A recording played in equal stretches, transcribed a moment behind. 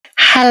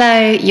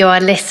Hello, you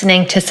are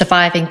listening to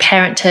Surviving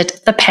Parenthood,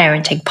 the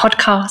parenting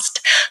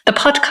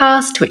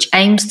podcast which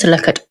aims to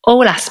look at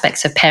all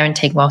aspects of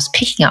parenting whilst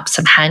picking up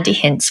some handy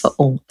hints for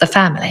all the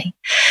family.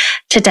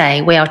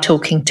 Today, we are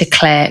talking to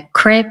Claire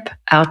Cribb,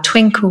 our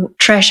twinkle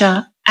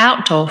treasure,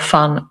 outdoor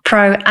fun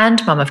pro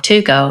and mum of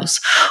two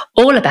girls,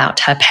 all about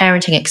her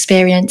parenting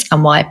experience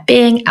and why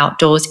being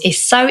outdoors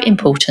is so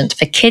important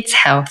for kids'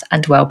 health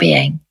and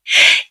well-being.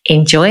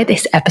 Enjoy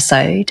this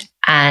episode,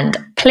 and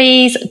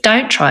please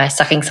don't try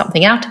sucking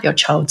something out of your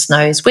child's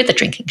nose with a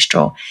drinking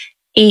straw,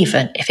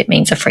 even if it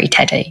means a free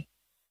teddy.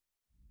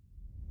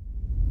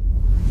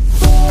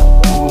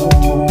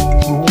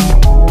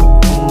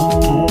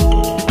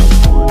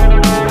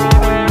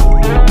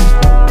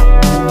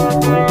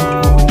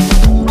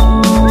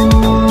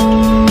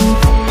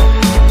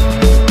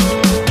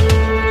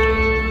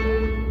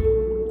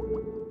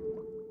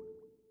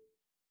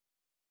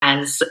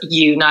 As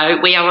you know,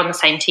 we are on the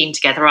same team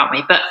together, aren't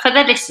we? But for the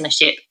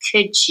listenership,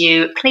 could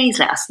you please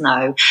let us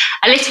know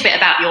a little bit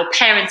about your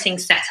parenting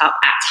setup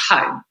at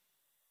home?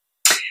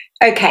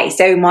 Okay,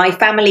 so my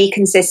family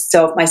consists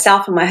of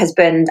myself and my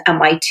husband and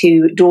my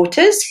two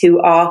daughters who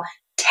are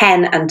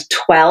 10 and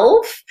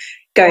 12,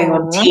 going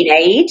on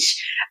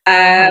teenage.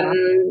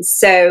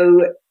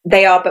 So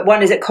they are, but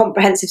one is at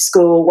comprehensive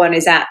school, one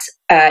is at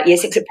year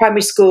 6 at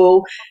primary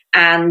school,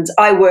 and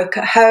I work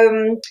at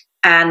home.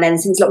 And then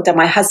since lockdown,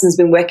 my husband's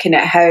been working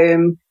at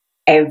home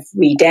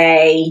every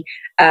day.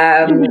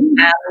 And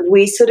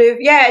we sort of,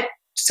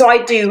 so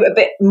I do a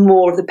bit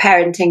more of the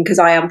parenting because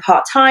I am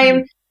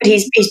part-time, but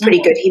he's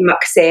pretty good. He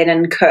mucks in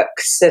and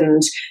cooks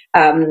and,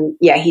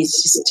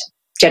 he's just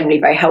generally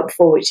very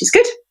helpful, which is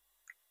good.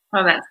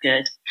 Oh, that's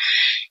good.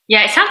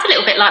 Yeah, it sounds a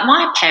little bit like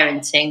my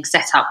parenting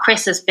setup.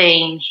 Chris has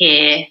been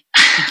here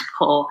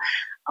for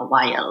a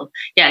while.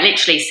 Yeah,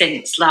 literally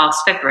since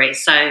last February.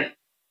 So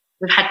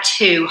we've had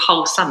 2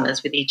 whole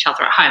summers with each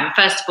other at home.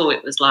 First of all,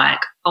 it was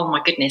like, oh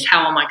my goodness,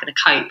 how am I going to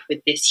cope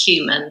with this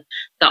human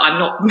that I'm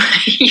not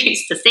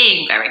used to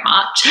seeing very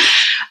much,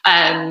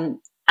 and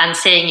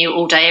seeing you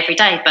all day, every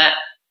day. But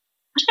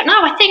I don't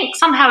know, I think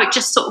somehow it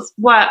just sort of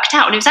worked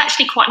out. And it was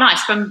actually quite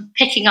nice from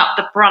picking up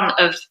the brunt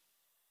of,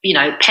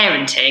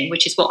 parenting,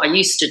 which is what I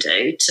used to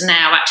do, to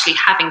now actually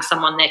having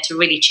someone there to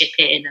really chip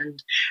in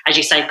and, as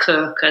you say,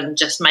 cook and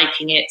just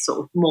making it sort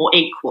of more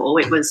equal.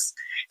 It's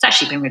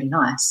actually been really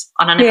nice.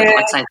 And I never thought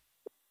I'd say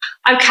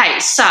that. Okay,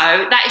 so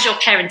that is your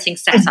parenting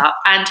setup.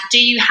 And do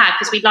you have,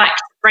 because we like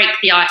to break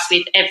the ice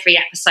with every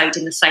episode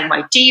in the same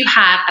way, do you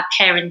have a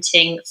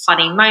parenting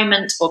funny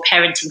moment or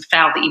parenting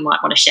fail that you might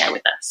want to share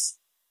with us?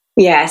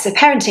 Yeah, so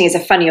parenting is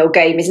a funny old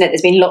game, isn't it?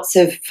 There's been lots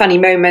of funny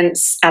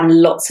moments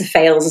and lots of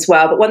fails as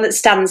well. But one that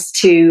stands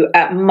to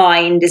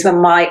mind is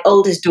when my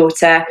oldest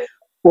daughter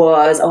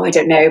was,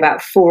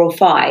 about 4 or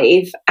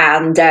 5,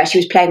 and she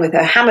was playing with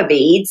her hammer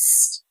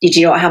beads. Did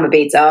you know what hammer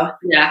beads are?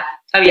 Yeah.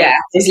 Oh, yeah.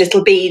 Those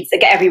little beads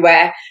that get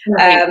everywhere.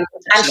 And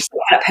she stuck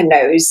one up her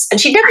nose. And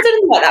she'd never done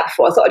anything like that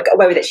before. I thought I'd get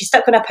away with it. She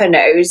stuck one up her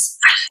nose,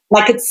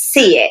 and I could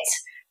see it.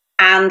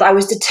 And I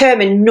was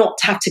determined not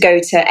to have to go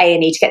to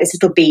A&E to get this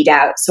little bead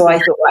out. So I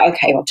thought, right,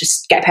 okay, I'll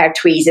just get a pair of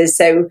tweezers.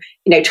 So,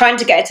 trying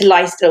to get it to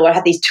lie still, I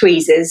had these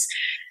tweezers,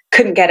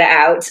 couldn't get it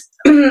out.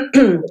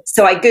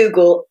 So I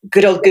Google,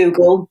 good old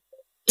Google.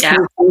 Yeah.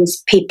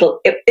 People,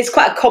 it's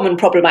quite a common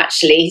problem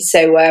actually.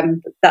 So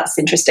that's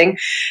interesting.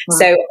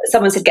 So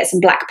someone said get some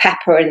black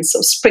pepper and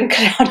sort of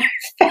sprinkle it on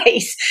her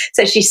face.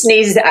 So she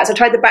sneezes it out. So I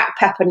tried the black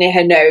pepper near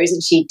her nose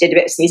and she did a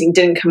bit of sneezing,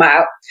 didn't come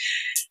out.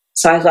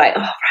 So I was like,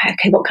 oh, right,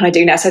 okay, what can I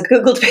do now? So I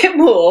Googled a bit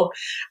more,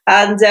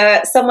 and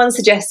someone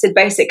suggested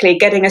basically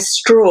getting a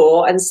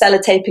straw and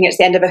sellotaping it to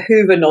the end of a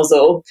Hoover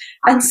nozzle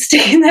and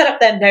sticking that up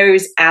their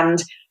nose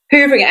and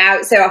hoovering it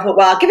out. So I thought,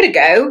 well, I'll give it a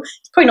go.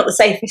 It's probably not the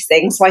safest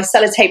thing. So I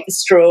sellotaped the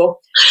straw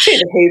to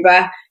the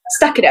Hoover,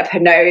 stuck it up her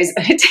nose,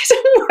 and it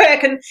didn't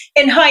work. And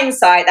in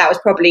hindsight, that was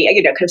probably,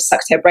 could have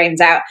sucked her brains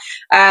out.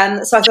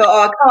 So I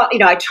thought, I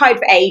can't, I tried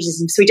for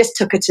ages. And so we just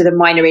took her to the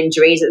minor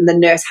injuries, and the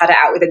nurse had it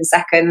out within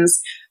seconds.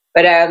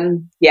 But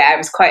it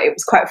was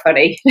quite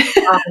funny.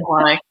 Oh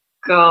my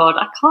God,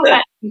 I can't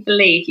actually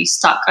believe you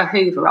stuck a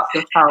Hoover up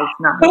your child's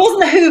nose. It wasn't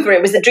the Hoover,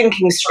 it was the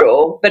drinking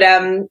straw. But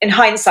in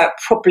hindsight,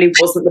 probably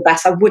wasn't the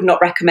best. I would not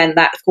recommend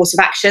that course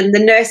of action. The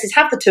nurses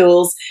have the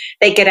tools,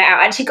 they get it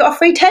out, and she got a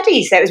free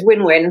teddy, so it was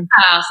win-win.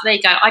 So there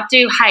you go. I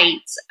do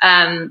hate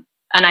an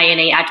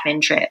A&E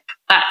admin trip.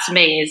 That to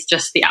me is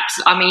just the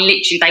absolute,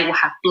 literally they will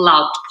have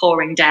blood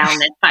pouring down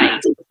their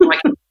face before I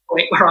can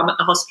where I'm at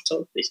the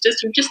hospital. It's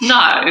just, you just know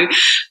that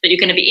you're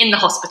going to be in the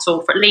hospital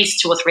for at least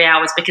 2 or 3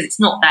 hours because it's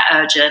not that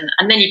urgent,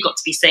 and then you've got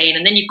to be seen,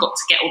 and then you've got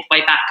to get all the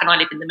way back, and I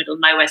live in the middle of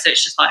nowhere, so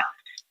it's just like,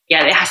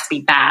 it has to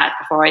be bad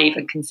before I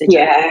even consider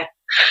it.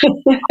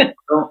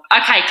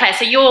 Okay, Claire,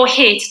 so you're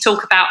here to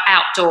talk about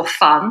outdoor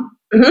fun.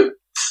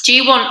 Do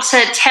you want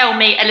to tell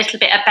me a little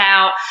bit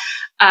about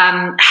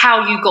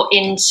how you got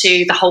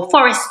into the whole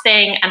forest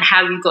thing and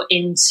how you got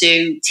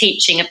into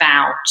teaching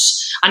about,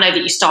 I know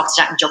that you started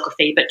out in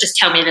geography, but just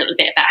tell me a little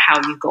bit about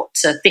how you got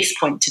to this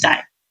point today.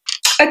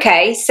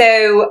 Okay,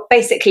 so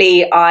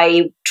basically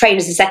I trained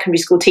as a secondary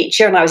school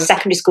teacher, and I was a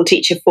secondary school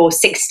teacher for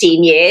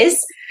 16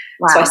 years.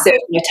 Wow. So I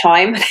served my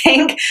time, I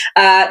think.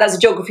 That's a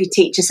geography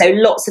teacher, so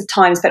lots of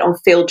time spent on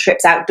field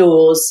trips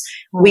outdoors,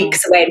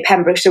 weeks away in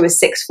Pembrokeshire with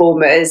sixth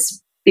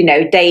formers,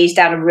 days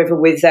down a river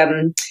with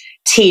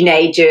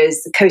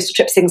teenagers, coastal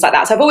trips, things like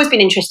that. So I've always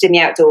been interested in the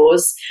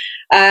outdoors.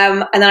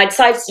 And then I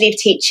decided to leave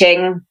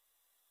teaching.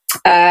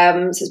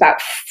 So it's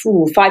about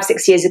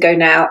 5-6 years ago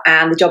now,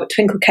 and the job at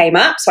Twinkle came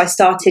up. So I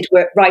started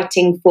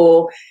writing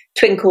for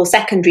Twinkle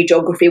Secondary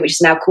Geography, which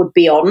is now called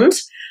Beyond.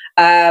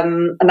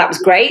 And that was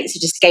great. So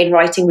just gain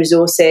writing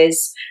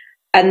resources.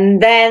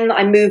 And then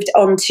I moved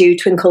on to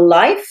Twinkle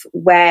Life,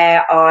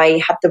 where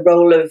I had the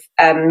role of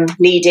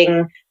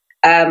leading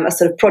a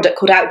sort of product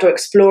called Outdoor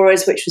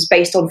Explorers, which was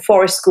based on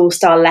forest school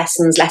style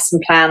lessons, lesson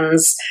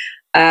plans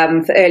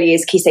for early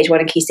years, Key Stage 1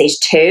 and Key Stage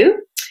 2.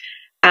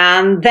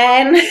 And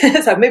then,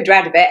 so I've moved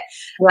around a bit,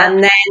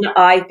 and then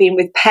I've been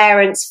with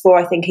parents for,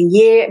 I think, a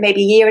year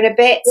and a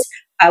bit,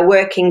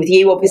 working with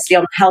you, obviously,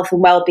 on the health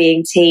and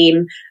wellbeing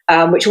team,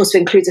 which also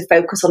includes a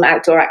focus on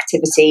outdoor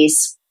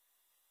activities.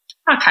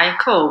 Okay,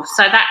 cool.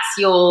 So that's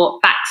your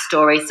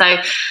backstory. So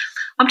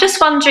I'm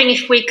just wondering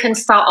if we can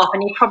start off,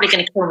 and you're probably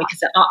going to kill me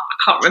because I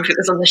can't remember if it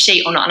was on the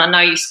sheet or not, and I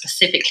know you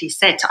specifically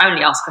said to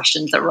only ask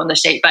questions that were on the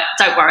sheet, but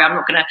don't worry, I'm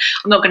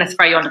not going to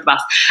throw you under the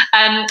bus.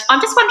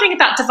 I'm just wondering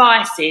about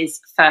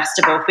devices, first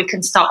of all, if we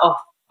can start off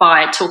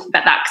by talking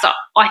about that, because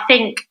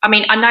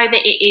I know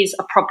that it is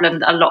a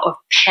problem that a lot of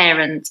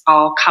parents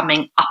are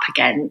coming up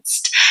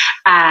against,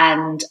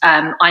 and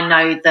I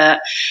know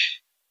that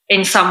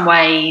in some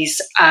ways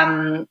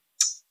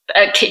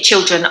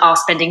children are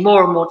spending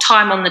more and more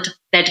time on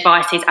their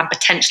devices and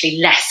potentially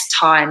less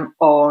time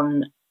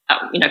on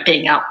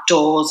being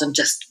outdoors and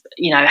just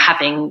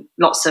having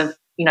lots of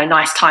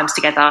nice times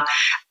together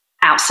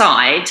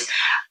outside.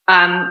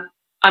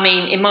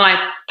 In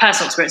my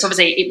personal experience,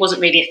 obviously it wasn't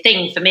really a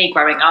thing for me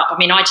growing up. I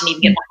didn't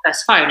even get my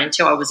first phone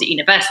until I was at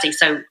university,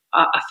 so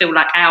I feel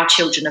like our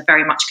children are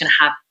very much going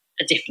to have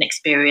a different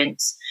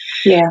experience,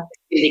 the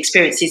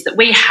experiences that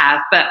we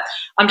have. But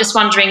I'm just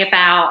wondering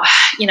about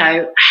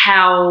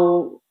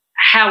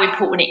how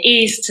important it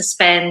is to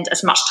spend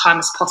as much time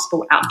as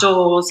possible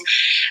outdoors,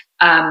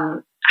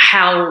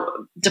 how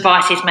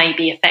devices may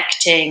be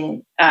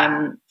affecting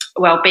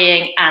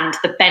well-being, and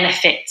the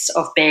benefits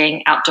of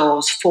being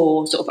outdoors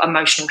for sort of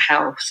emotional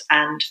health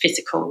and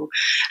physical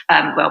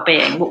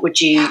well-being. What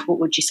would you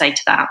say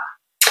to that?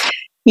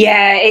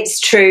 Yeah, it's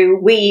true.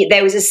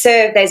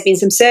 There's been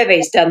some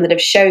surveys done that have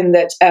shown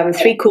that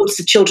 3/4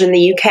 of children in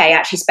the UK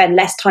actually spend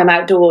less time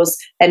outdoors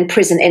than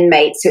prison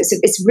inmates. So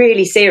it's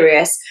really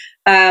serious.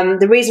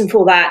 The reason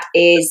for that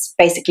is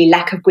basically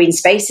lack of green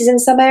spaces in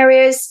some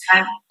areas.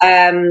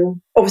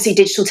 Obviously,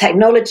 digital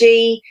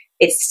technology.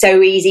 It's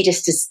so easy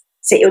just to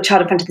sit your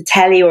child in front of the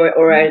telly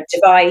or a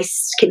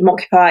device, keep them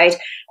occupied.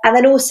 And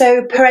then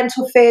also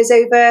parental fears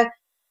over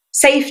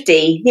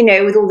safety,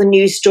 with all the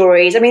news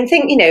stories. I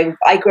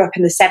grew up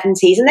in the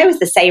 70s and there was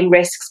the same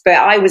risks, but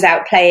I was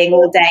out playing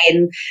all day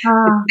in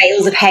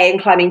bales of hay and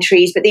climbing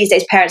trees. But these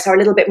days parents are a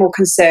little bit more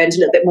concerned, a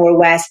little bit more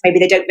aware, so maybe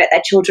they don't let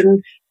their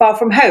children far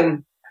from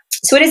home.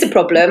 So it is a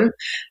problem,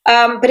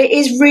 but it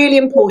is really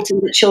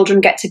important that children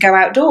get to go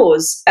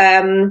outdoors.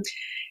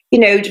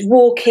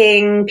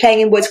 Walking, playing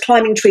in woods,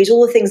 climbing trees,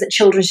 all the things that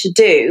children should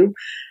do.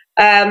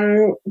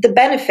 The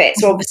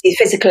benefits are obviously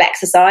physical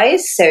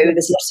exercise. So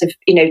there's lots of,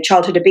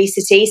 childhood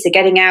obesity. So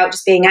getting out,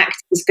 just being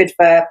active is good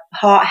for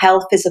heart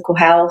health, physical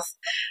health.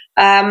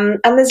 And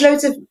there's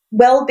loads of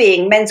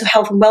well-being, mental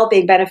health and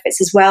well-being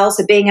benefits as well.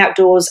 So being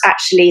outdoors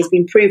actually has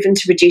been proven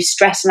to reduce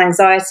stress and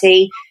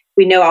anxiety.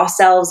 We know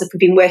ourselves, if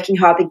we've been working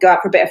hard, we go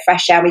out for a bit of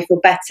fresh air and we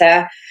feel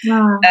better.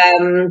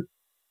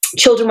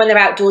 Children, when they're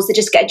outdoors, they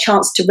just get a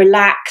chance to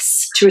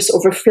relax, to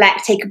sort of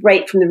reflect, take a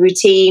break from the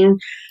routine.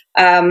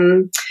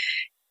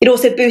 It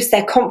also boosts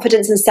their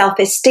confidence and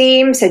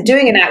self-esteem. So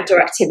doing an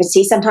outdoor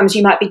activity, sometimes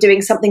you might be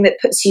doing something that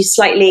puts you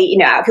slightly,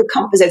 out of your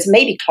comfort zone. So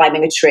maybe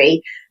climbing a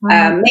tree,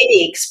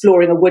 maybe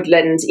exploring a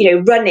woodland,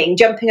 running,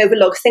 jumping over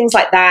logs, things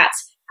like that.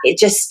 It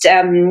just,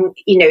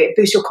 it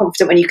boosts your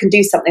confidence when you can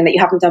do something that you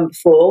haven't done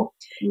before.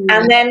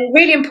 And then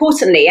really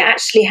importantly, it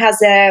actually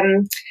has a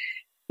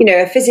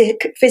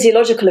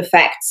physiological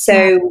effect.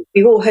 So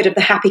we've all heard of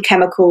the happy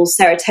chemicals,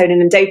 serotonin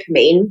and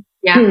dopamine.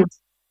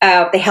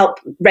 They help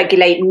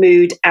regulate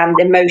mood and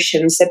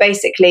emotions. So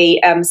basically,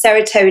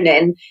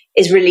 serotonin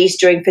is released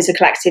during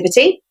physical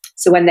activity.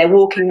 So when they're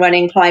walking,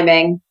 running,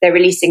 climbing, they're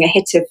releasing a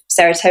hit of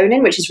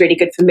serotonin, which is really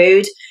good for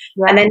mood.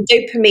 And then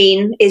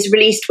dopamine is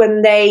released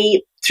when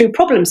through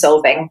problem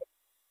solving.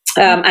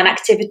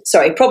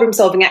 Problem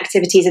solving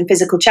activities and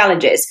physical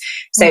challenges.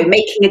 So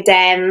making a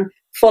den,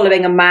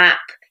 following a map,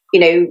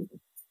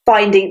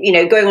 finding,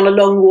 going on a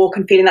long walk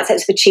and feeling that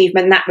sense of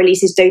achievement, and that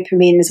releases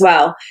dopamine as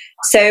well.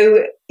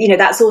 So,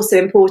 that's also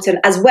important,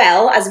 as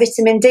well as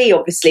vitamin D,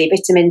 obviously.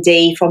 Vitamin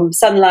D from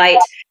sunlight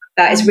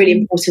is really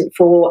important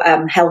for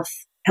health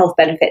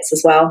benefits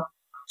as well.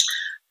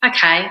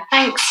 Okay,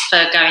 thanks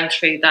for going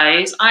through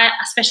those. I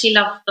especially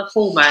love the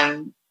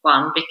hormone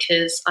one,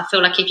 because I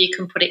feel like if you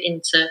can put it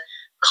into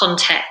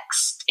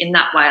context in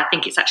that way, I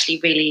think it's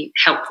actually really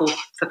helpful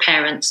for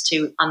parents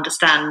to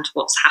understand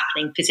what's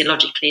happening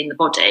physiologically in the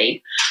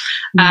body.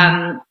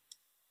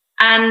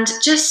 And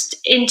just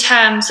in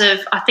terms of,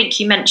 I think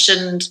you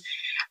mentioned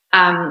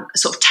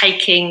sort of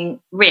taking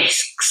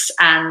risks,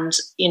 and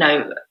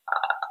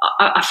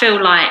I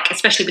feel like,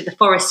 especially with the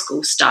forest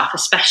school stuff,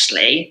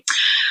 especially,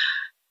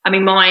 I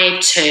mean, my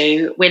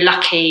two, we're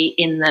lucky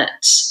in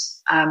that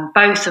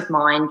both of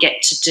mine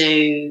get to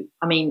do,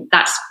 I mean,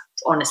 that's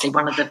honestly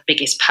one of the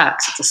biggest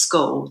perks of the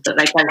school, that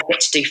they both get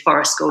to do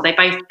forest school. They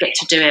both get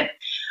to do it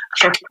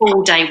for a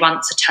full day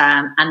once a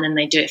term, and then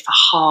they do it for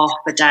half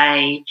a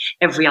day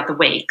every other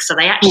week. So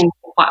they actually do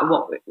quite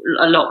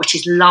a lot, which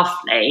is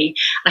lovely.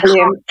 And I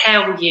can't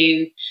tell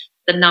you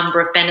the number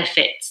of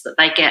benefits that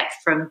they get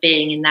from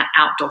being in that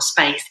outdoor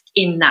space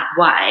in that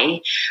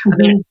way. I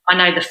mean, I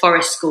know the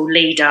forest school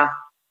leader,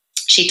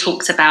 she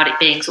talks about it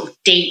being sort of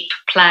deep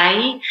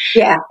play.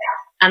 Yeah.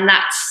 And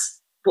that's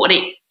what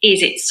it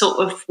is. It's sort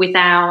of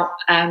without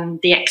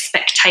the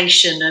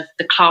expectation of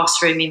the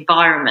classroom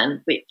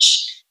environment,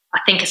 which I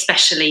think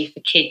especially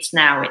for kids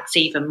now, it's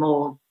even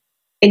more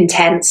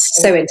intense,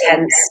 so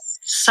intense.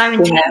 So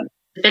intense,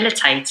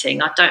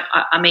 debilitating.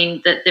 I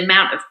mean, the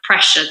amount of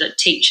pressure that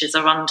teachers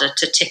are under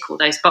to tick all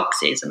those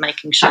boxes and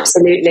making sure.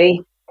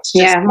 Absolutely.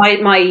 Yeah,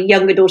 my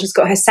younger daughter's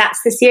got her SATs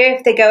this year,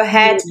 if they go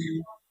ahead,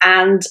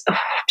 and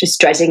just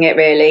dreading it,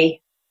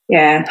 really.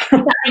 Yeah.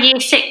 The year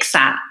 6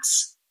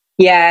 SATs?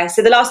 Yeah,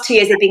 so the last 2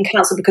 years they've been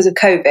cancelled because of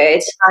COVID.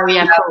 Oh,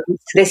 yeah.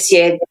 This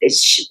year it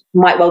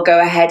might well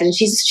go ahead, and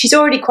she's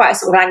already quite a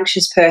sort of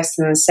anxious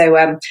person. So,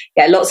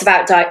 yeah, lots of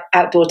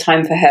outdoor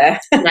time for her.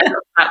 Yeah,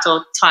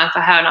 outdoor time for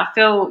her. And I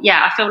feel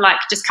like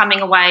just coming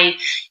away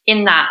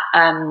in that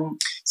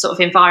sort of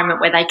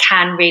environment where they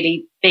can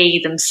really be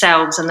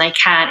themselves, and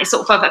it's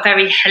sort of a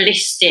very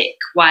holistic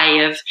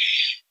way of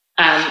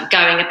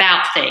going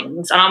about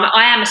things. And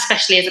I am,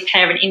 especially as a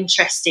parent,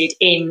 interested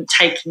in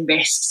taking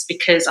risks,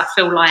 because I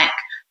feel like,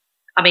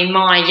 I mean,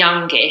 my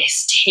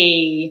youngest,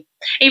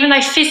 even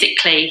though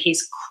physically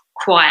he's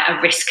quite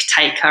a risk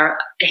taker,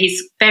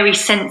 he's very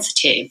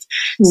sensitive.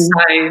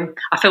 So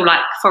I feel like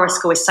forest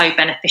school is so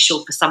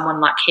beneficial for someone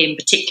like him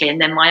particularly.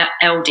 And then my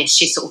eldest,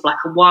 she's sort of like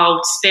a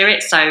wild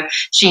spirit, so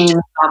she just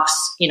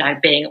loves,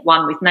 being at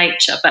one with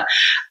nature. But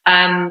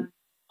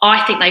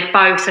I think they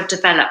both have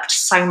developed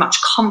so much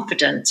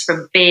confidence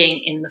from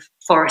being in the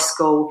forest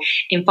school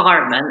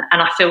environment,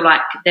 and I feel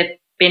like they've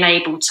been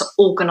able to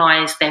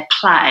organise their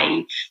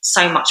play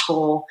so much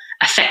more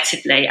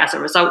effectively as a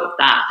result of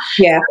that.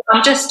 Yeah.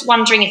 I'm just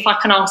wondering if I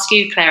can ask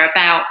you, Claire,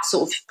 about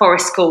sort of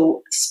forest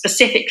school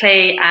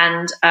specifically,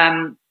 and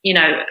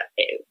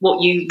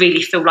what you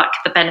really feel like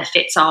the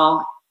benefits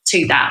are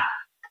to that.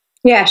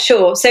 Yeah,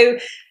 sure. So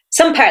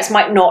some parents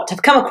might not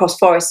have come across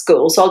forest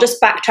school, so I'll just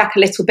backtrack a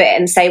little bit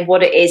and say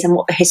what it is and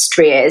what the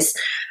history is.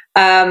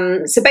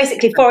 So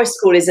basically, forest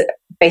school is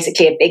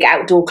basically a big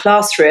outdoor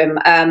classroom.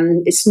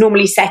 It's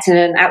normally set in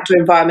an outdoor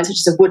environment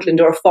such as a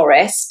woodland or a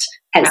forest,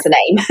 hence the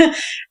name.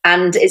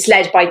 And it's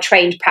led by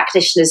trained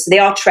practitioners. So they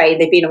are trained,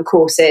 they've been on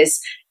courses,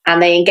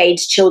 and they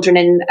engage children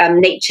in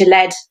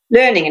nature-led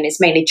learning, and it's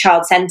mainly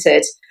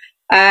child-centred.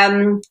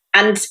 And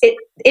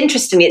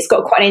interestingly, it's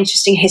got quite an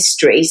interesting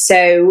history.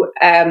 So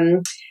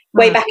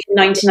way back in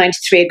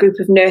 1993, a group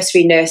of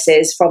nursery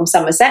nurses from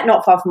Somerset,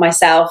 not far from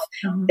myself,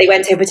 they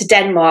went over to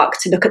Denmark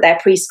to look at their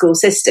preschool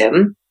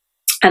system,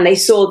 and they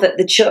saw that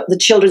the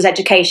children's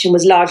education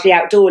was largely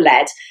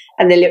outdoor-led,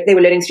 and they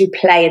were learning through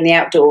play in the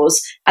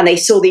outdoors, and they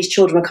saw these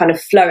children were kind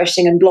of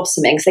flourishing and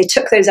blossoming. So they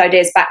took those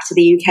ideas back to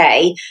the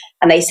UK,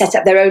 and they set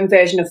up their own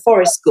version of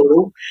forest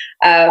school,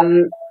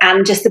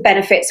 and just the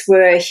benefits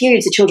were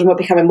huge. The children were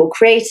becoming more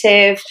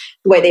creative,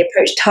 the way they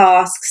approached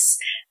tasks.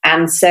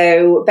 And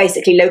so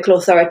basically local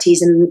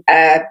authorities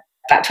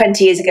about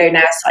 20 years ago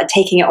now started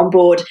taking it on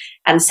board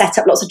and set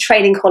up lots of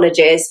training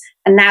colleges.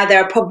 And now there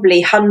are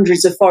probably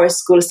hundreds of forest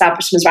school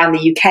establishments around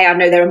the UK. I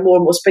know there are more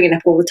and more springing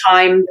up all the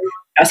time.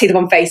 I see them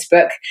on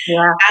Facebook.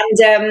 Yeah.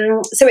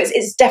 And so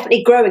it's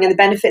definitely growing, and the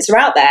benefits are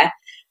out there.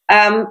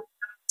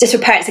 Just for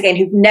parents, again,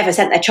 who've never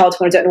sent their child to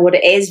one, don't know what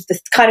it is, the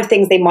kind of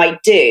things they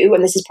might do,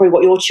 and this is probably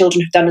what your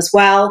children have done as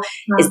well,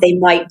 is they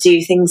might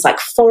do things like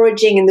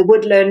foraging in the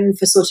woodland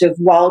for sort of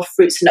wild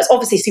fruits and nuts,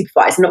 obviously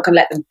supervised. I'm not going to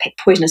let them pick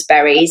poisonous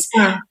berries.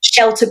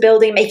 Shelter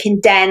building,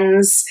 making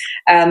dens,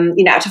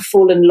 out of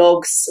fallen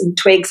logs and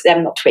twigs,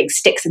 not twigs,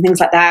 sticks and things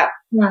like that.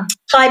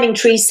 Climbing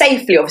trees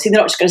safely. Obviously,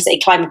 they're not just going to say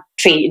climb a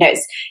tree.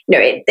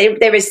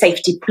 There is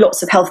safety,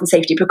 lots of health and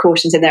safety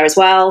precautions in there as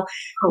well.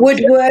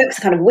 Woodwork,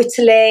 kind of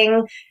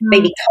whittling,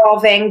 maybe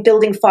carving,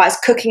 building fires,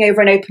 cooking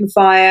over an open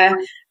fire,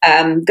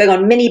 going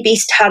on mini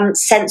beast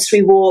hunts,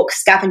 sensory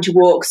walks, scavenger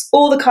walks,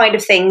 all the kind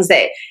of things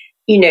that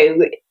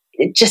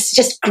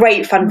just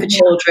great fun for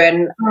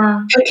children.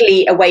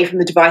 Totally away from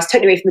the device,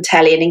 totally away from the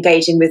telly, and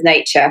engaging with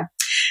nature.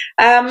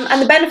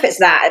 And the benefits of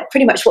that are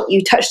pretty much what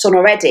you touched on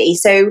already.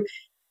 So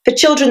for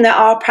children that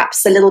are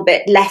perhaps a little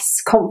bit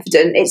less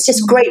confident, it's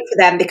just great for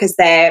them because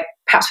their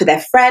perhaps with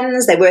their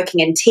friends, they're working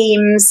in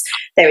teams,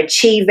 they're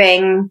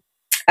achieving.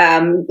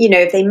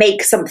 If they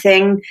make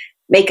something,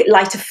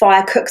 light a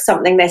fire, cook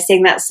something, they're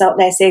seeing that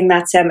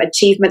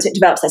achievement. It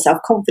develops their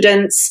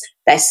self-confidence.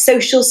 Their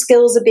social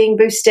skills are being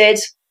boosted.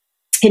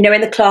 In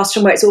the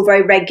classroom where it's all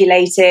very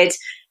regulated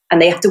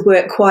and they have to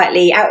work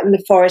quietly out in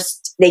the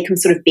forest, they can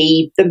sort of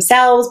be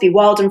themselves, be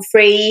wild and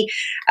free,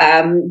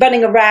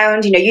 running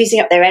around, using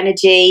up their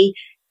energy.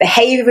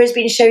 Behaviour has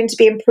been shown to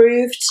be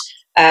improved,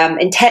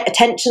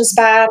 attention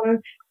span,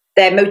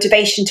 their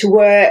motivation to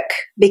work,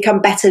 become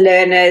better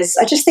learners.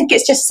 I just think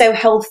it's just so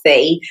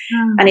healthy,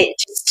 and it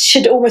just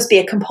should almost be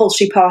a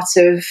compulsory part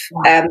of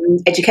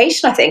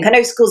education, I think. I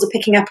know schools are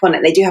picking up on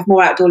it. They do have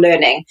more outdoor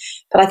learning,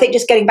 but I think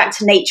just getting back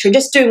to nature and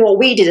just doing what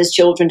we did as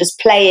children, just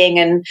playing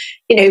and,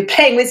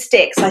 playing with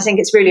sticks, I think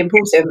it's really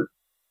important.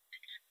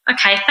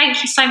 Okay,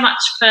 thank you so much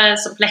for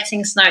sort of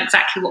letting us know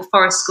exactly what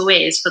Forest School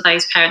is for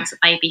those parents that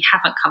maybe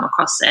haven't come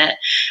across it,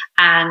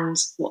 and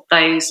what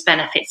those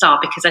benefits are,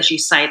 because as you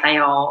say, they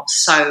are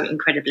so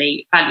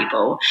incredibly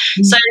valuable.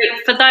 So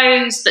for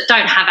those that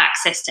don't have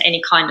access to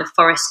any kind of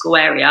Forest School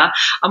area,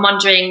 I'm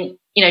wondering,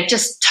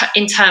 just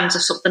in terms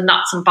of sort of the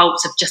nuts and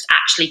bolts of just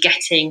actually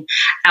getting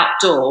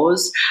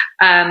outdoors,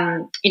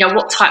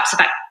 what types of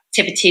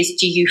activities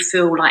do you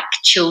feel like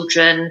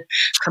children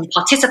can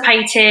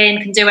participate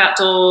in, can do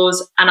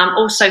outdoors? And I'm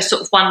also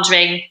sort of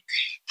wondering,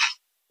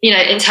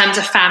 in terms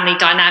of family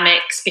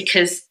dynamics,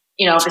 because,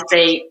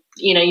 obviously,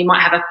 you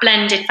might have a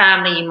blended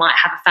family, you might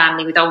have a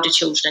family with older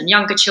children and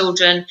younger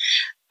children,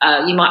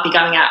 you might be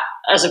going out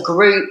as a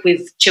group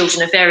with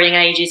children of varying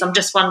ages. I'm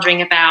just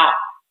wondering about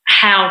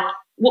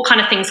what kind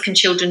of things can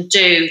children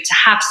do to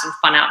have some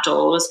fun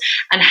outdoors,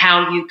 and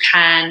how you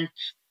can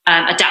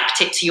adapt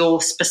it to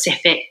your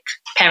specific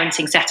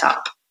parenting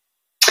setup.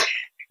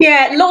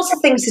 Yeah, lots of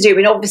things to do. I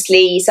mean,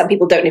 obviously, some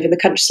people don't live in the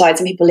countryside,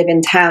 some people live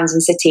in towns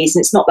and cities,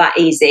 and it's not that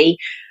easy.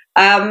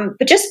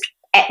 But just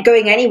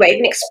going anywhere,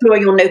 even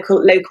exploring your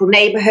local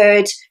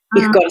neighbourhood.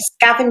 You could go on a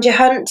scavenger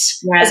hunt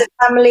as a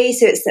family.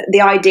 So it's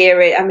the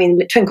idea, I mean,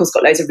 Twinkle's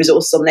got loads of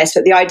resources on this,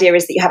 but the idea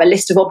is that you have a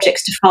list of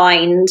objects to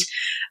find,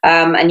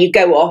 and you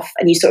go off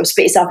and you sort of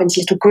split yourself into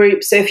little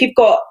groups. So if you've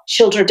got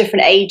children of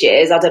different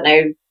ages, I don't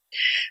know,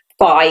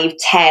 5,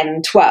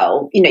 10,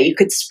 12, you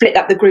could split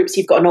up the groups.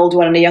 You've got an older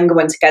one and a younger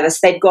one together. So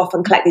they'd go off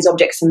and collect these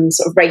objects and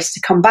sort of race to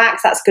come back.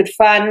 So that's good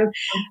fun.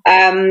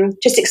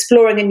 Just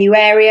exploring a new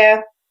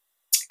area.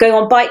 Going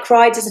on bike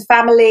rides as a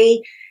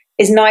family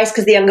is nice,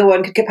 because the younger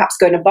one could perhaps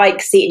go in a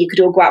bike seat and you could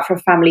all go out for a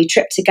family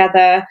trip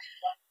together.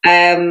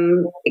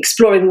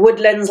 Exploring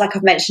woodlands, like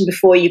I've mentioned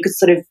before, you could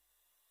sort of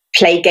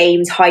play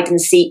games, hide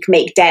and seek,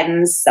 make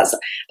dens.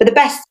 But the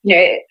best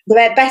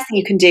thing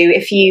you can do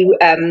if you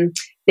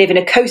live in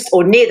a coast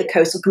or near the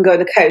coast, or can go on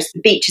the coast,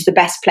 the beach is the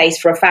best place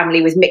for a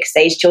family with mixed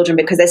age children,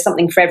 because there's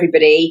something for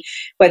everybody,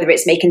 whether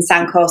it's making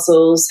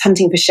sandcastles,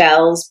 hunting for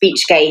shells,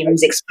 beach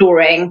games,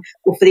 exploring,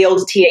 or for the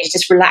older teenagers,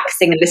 just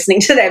relaxing and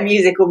listening to their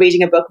music or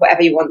reading a book,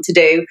 whatever you want to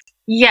do.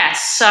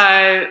 Yes,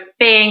 so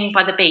being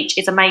by the beach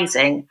is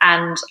amazing.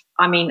 And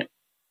I mean,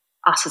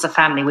 us as a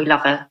family, we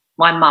love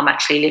my mum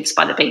actually lives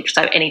by the beach,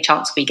 so any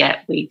chance we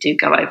get, we do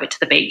go over to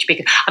the beach.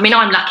 Because I mean,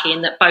 I'm lucky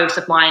in that both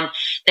of mine,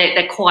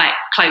 they're quite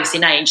close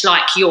in age,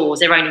 like yours.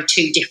 They're only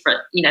two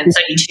different, there's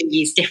only 2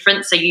 years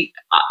different. So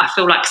I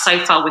feel like so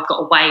far we've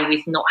got away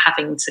with not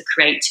having to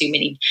create too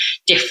many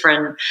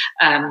different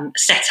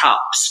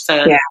setups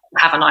for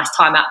have a nice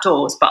time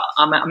outdoors. But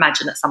I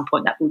imagine at some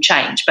point that will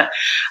change. But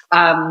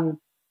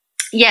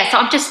so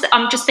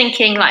I'm just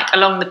thinking, like,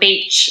 along the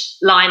beach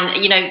line,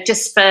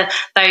 just for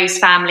those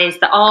families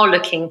that are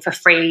looking for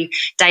free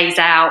days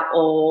out,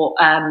 or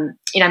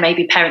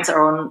maybe parents that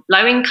are on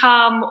low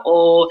income,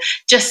 or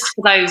just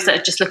for those that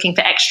are just looking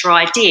for extra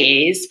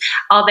ideas,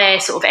 are there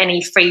sort of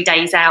any free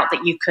days out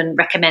that you can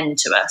recommend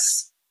to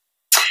us?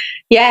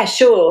 Yeah,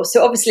 sure.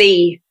 So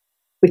obviously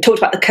we've talked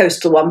about the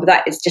coastal one, but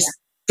that is just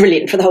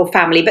brilliant for the whole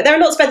family. But there are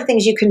lots of other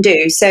things you can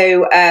do.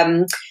 So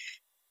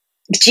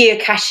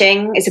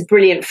geocaching is a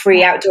brilliant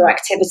free outdoor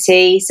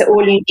activity. So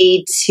all you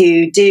need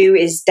to do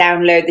is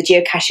download the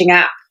geocaching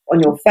app on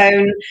your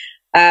phone.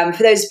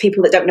 For those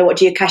people that don't know what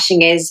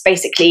geocaching is,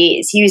 basically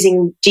it's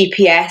using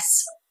GPS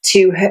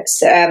to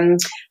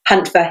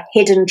hunt for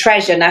hidden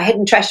treasure. Now,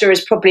 hidden treasure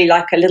is probably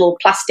like a little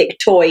plastic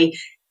toy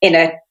in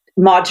a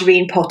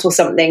margarine pot or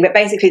something, but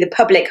basically the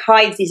public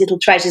hides these little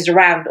treasures all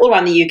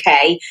around the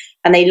UK,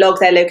 and they log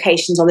their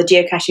locations on the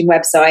geocaching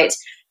website.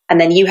 And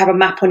then you have a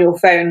map on your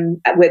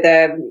phone with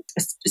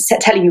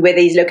telling you where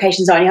these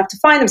locations are, and you have to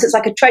find them. So it's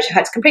like a treasure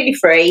hunt. It's completely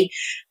free,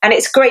 and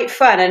it's great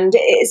fun, and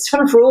it's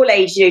fun for all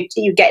ages.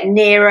 You get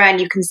nearer, and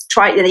you can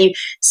try it, and then you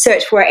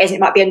search for where it is. It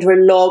might be under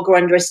a log or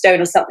under a stone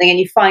or something, and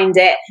you find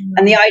it.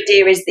 And the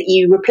idea is that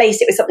you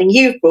replace it with something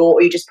you've brought,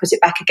 or you just put it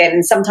back again.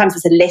 And sometimes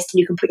it's a list, and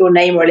you can put your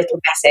name or a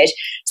little message.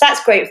 So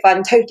that's great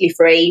fun, totally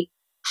free,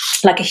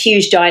 like a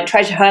huge giant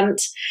treasure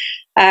hunt.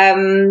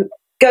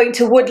 Going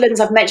to woodlands,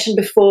 I've mentioned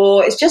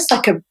before, it's just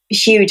like a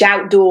huge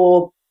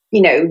outdoor,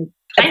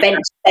 adventure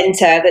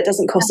centre that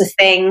doesn't cost a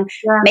thing.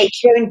 Yeah. Make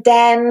your own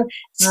den,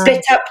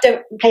 split up,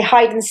 don't play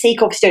hide and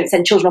seek. Obviously don't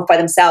send children off by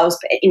themselves,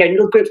 but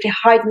little groups play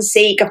hide and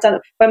seek. I've done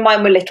it when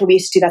mine were little, we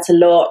used to do that a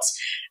lot.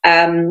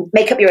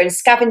 Make up your own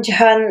scavenger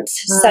hunt,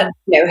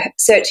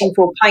 searching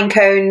for pine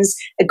cones,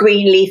 a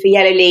green leaf, a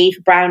yellow leaf,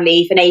 a brown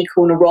leaf, an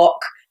acorn, a rock,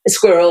 a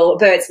squirrel, a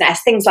bird's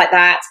nest, things like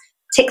that.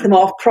 Tick them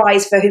off,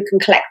 prize for who can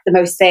collect the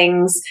most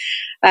things.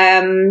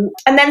 And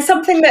then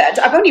something that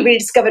I've only really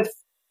discovered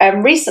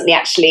recently,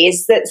 actually,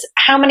 is that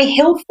how many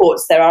hill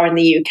forts there are in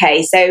the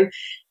UK. So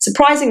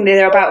surprisingly,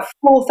 there are about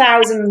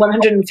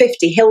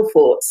 4,150 hill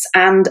forts,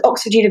 and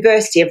Oxford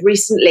University have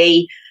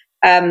recently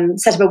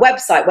set up a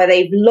website where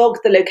they've logged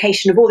the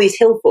location of all these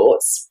hill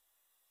forts.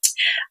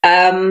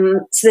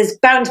 So there's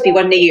bound to be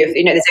one near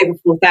you. There's over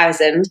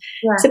 4,000.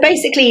 Yeah. So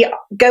basically,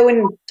 go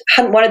and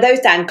hunt one of those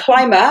down,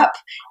 climb up,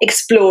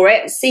 explore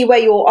it, see where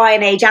your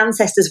Iron Age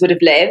ancestors would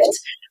have lived.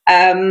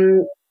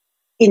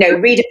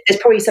 Read it.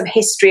 There's probably some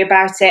history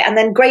about it, and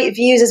then great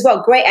views as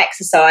well. Great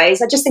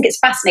exercise. I just think it's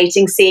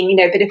fascinating seeing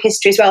a bit of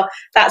history as well.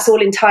 That's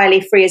all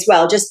entirely free as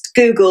well. Just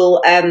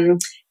Google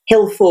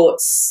hill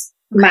forts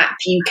map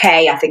UK.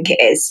 I think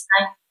it is.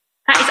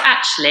 That is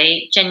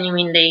actually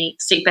genuinely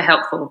super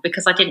helpful,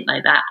 because I didn't know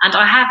that. And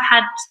I have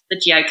had the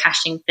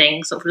geocaching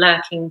thing sort of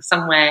lurking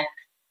somewhere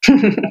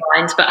in my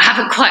mind, but I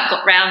haven't quite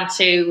got round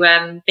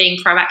to being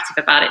proactive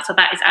about it. So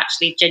that is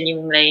actually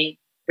genuinely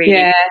really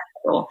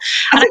helpful.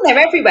 I think they're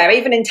everywhere,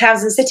 even in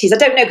towns and cities. I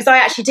don't know, because I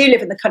actually do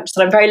live in the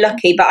countryside. I'm very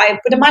lucky, but I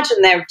would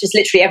imagine they're just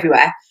literally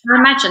everywhere. I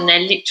imagine they're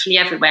literally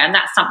everywhere, and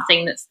that's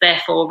something that's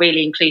therefore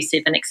really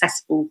inclusive and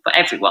accessible for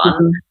everyone.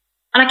 Mm-hmm.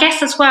 And I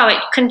guess as well,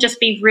 it can just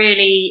be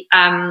really,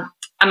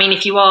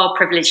 if you are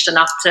privileged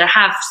enough to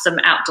have some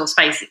outdoor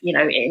space,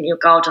 in your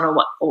garden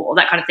or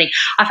that kind of thing,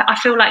 I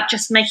feel like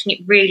just making it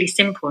really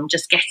simple and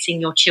just getting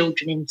your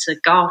children into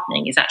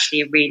gardening is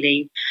actually a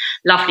really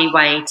lovely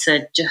way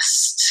to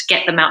just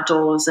get them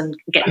outdoors and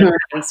get them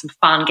having some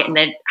fun, getting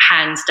their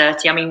hands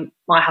dirty. I mean,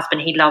 my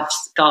husband, he loves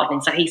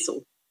gardening, so he sort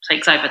of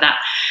takes over that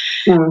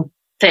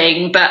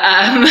thing. But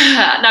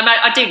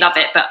I do love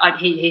it, but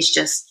he's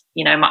just,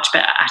 much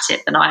better at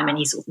it than I am, and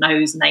he sort of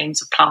knows names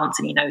of plants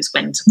and he knows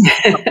when to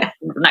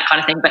and that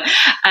kind of thing. But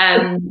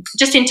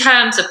just in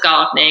terms of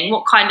gardening,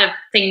 what kind of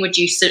thing would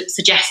you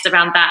suggest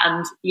around that,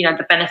 and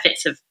the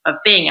benefits of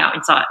being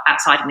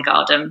outside in the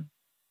garden?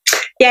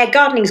 Yeah,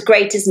 gardening's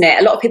great, isn't it?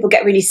 A lot of people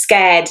get really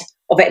scared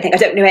of it and think, I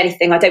don't know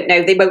anything, I don't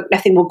know,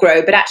 nothing will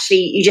grow. But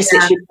actually, you just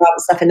literally plant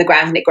stuff in the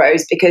ground and it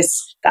grows,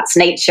 because that's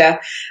nature.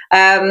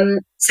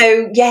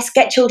 So yes,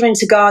 get children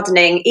into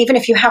gardening. Even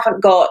if you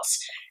haven't got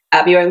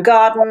your own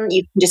garden,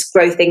 you can just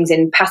grow things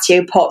in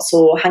patio pots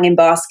or hanging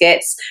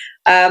baskets.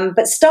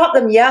 But start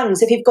them young.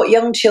 So if you've got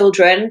young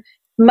children,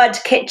 mud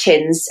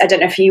kitchens. I don't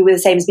know if you were the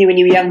same as me when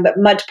you were young, but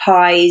mud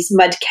pies,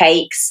 mud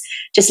cakes,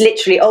 just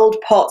literally old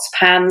pots,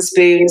 pans,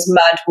 spoons,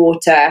 mud,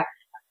 water,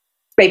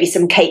 maybe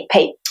some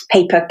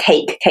paper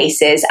cake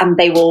cases, and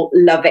they will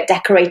love it.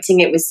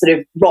 Decorating it with sort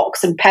of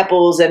rocks and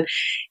pebbles, and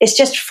it's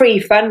just free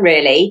fun,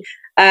 really.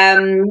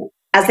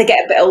 As they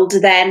get a bit older,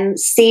 then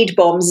seed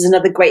bombs is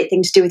another great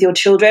thing to do with your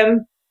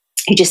children.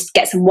 You just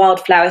get some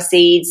wildflower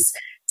seeds,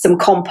 some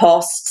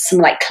compost, some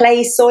like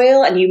clay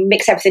soil, and you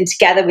mix everything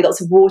together with lots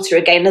of water.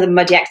 Again, another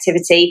muddy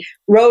activity.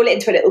 Roll it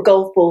into a little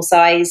golf ball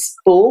size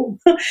ball,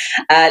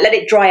 let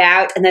it dry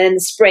out, and then in the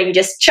spring you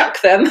just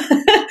chuck them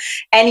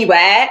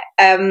anywhere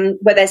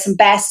where there's some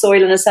bare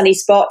soil and a sunny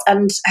spot,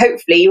 and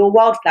hopefully your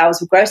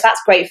wildflowers will grow. So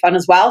that's great fun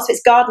as well. So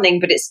it's gardening,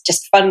 but it's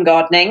just fun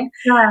gardening.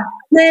 Yeah.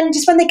 And then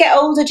just when they get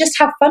older, just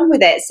have fun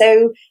with it.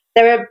 So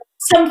there are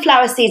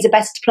sunflower seeds are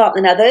better to plant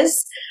than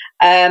others.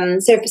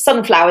 So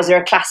sunflowers are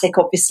a classic,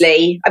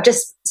 obviously.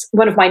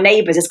 One of my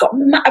neighbours has got,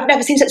 I've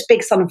never seen such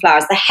big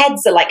sunflowers. The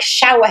heads are like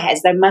shower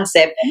heads. They're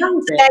massive.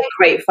 They're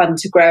great fun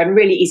to grow and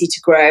really easy to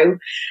grow.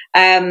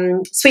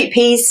 Sweet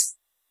peas,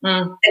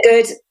 they're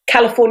good.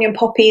 Californian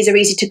poppies are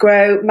easy to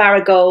grow.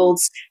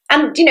 Marigolds.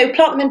 And, plant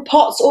them in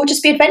pots, or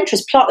just be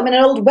adventurous. Plant them in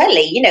an old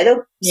welly.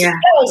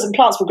 Flowers and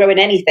plants will grow in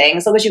anything,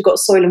 as long as you've got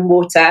soil and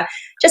water.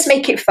 Just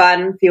make it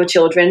fun for your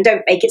children.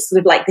 Don't make it sort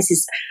of like this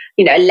is,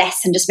 a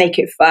lesson. Just make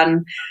it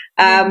fun.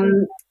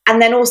 And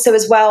then also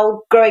as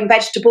well, growing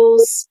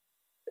vegetables.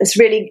 It's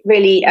really,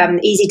 really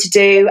easy to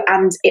do,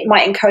 and it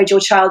might encourage your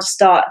child to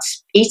start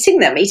eating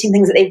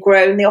things that they've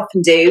grown. They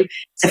often do.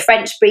 So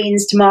French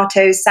beans,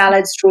 tomatoes,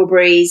 salads,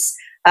 strawberries,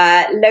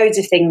 loads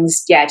of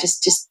things. Yeah,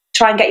 just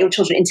try and get your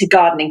children into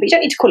gardening. But you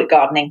don't need to call it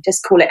gardening.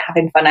 Just call it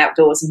having fun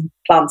outdoors and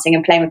planting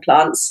and playing with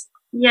plants.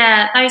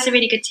 Yeah, those are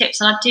really good tips.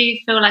 And I do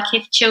feel like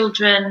if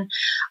children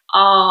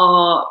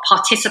are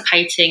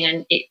participating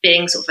and it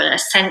being sort of a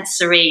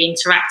sensory,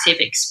 interactive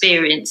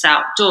experience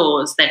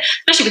outdoors, then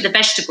especially with the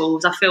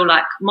vegetables, I feel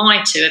like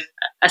my two have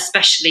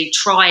especially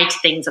tried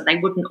things that they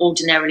wouldn't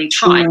ordinarily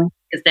try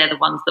because they're the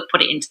ones that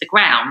put it into the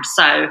ground.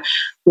 So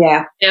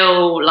I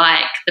feel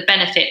like the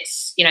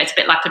benefits, it's a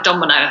bit like a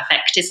domino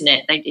effect, isn't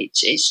it?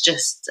 It's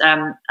just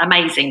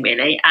amazing,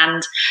 really.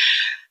 And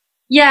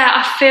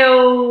I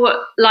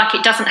feel like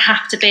it doesn't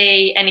have to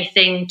be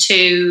anything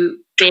too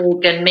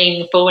big and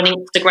meaningful and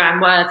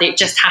Instagram worthy. It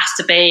just has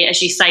to be,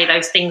 as you say,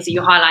 those things that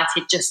you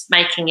highlighted, just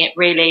making it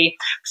really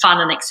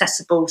fun and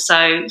accessible.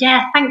 So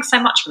yeah, thanks so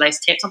much for those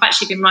tips. I've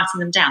actually been writing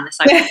them down this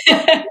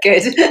over.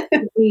 Good.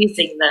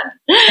 Using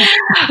them.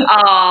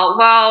 Oh,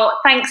 well,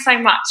 thanks so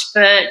much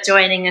for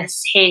joining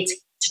us here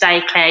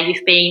today, Claire.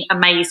 You've been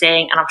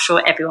amazing, and I'm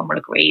sure everyone will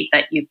agree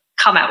that you've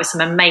come out with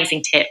some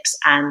amazing tips,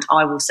 and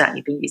I will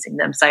certainly be using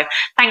them. So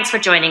thanks for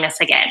joining us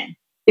again.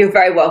 You're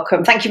very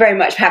welcome. Thank you very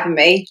much for having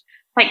me.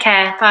 Take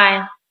care.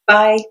 Bye.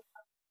 Bye.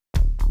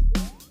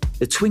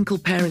 The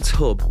Twinkl Parents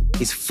Hub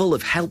is full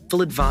of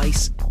helpful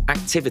advice,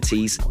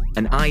 activities,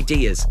 and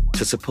ideas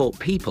to support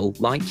people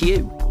like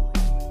you.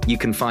 You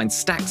can find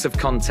stacks of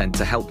content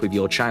to help with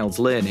your child's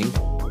learning,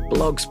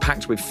 blogs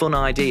packed with fun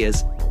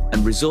ideas,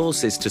 and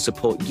resources to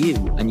support you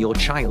and your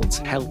child's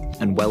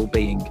health and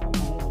well-being.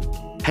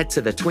 Head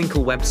to the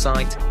Twinkl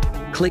website,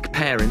 click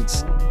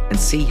Parents, and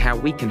see how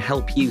we can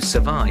help you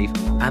survive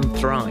and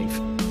thrive.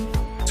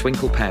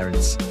 Twinkl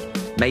Parents,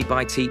 made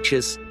by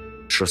teachers,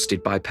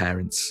 trusted by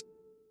parents.